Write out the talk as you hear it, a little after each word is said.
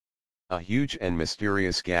A huge and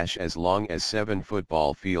mysterious gash as long as 7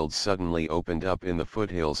 football fields suddenly opened up in the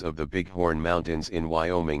foothills of the Bighorn Mountains in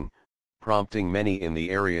Wyoming, prompting many in the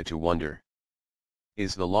area to wonder.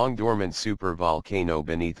 Is the long-dormant supervolcano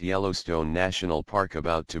beneath Yellowstone National Park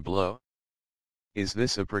about to blow? Is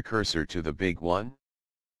this a precursor to the big one?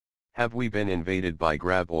 Have we been invaded by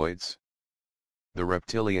graboids? The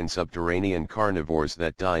reptilian subterranean carnivores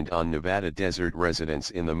that dined on Nevada desert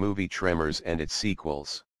residents in the movie Tremors and its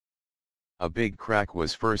sequels. A big crack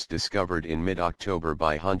was first discovered in mid-October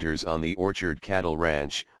by hunters on the Orchard Cattle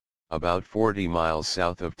Ranch, about 40 miles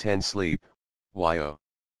south of Ten Sleep, Wyoming.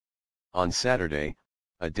 On Saturday,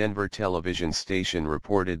 a Denver television station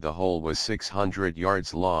reported the hole was 600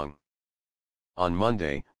 yards long. On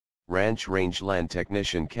Monday, ranch rangeland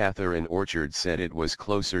technician Catherine Orchard said it was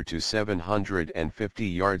closer to 750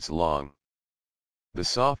 yards long. The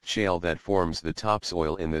soft shale that forms the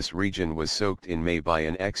topsoil in this region was soaked in May by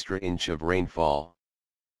an extra inch of rainfall.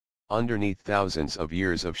 Underneath thousands of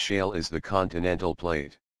years of shale is the continental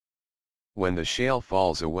plate. When the shale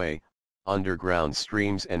falls away, underground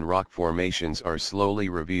streams and rock formations are slowly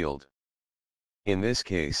revealed. In this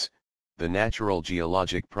case, the natural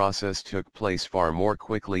geologic process took place far more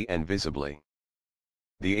quickly and visibly.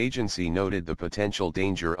 The agency noted the potential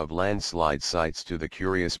danger of landslide sites to the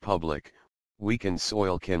curious public. Weakened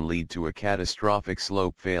soil can lead to a catastrophic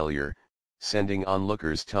slope failure, sending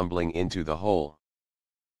onlookers tumbling into the hole.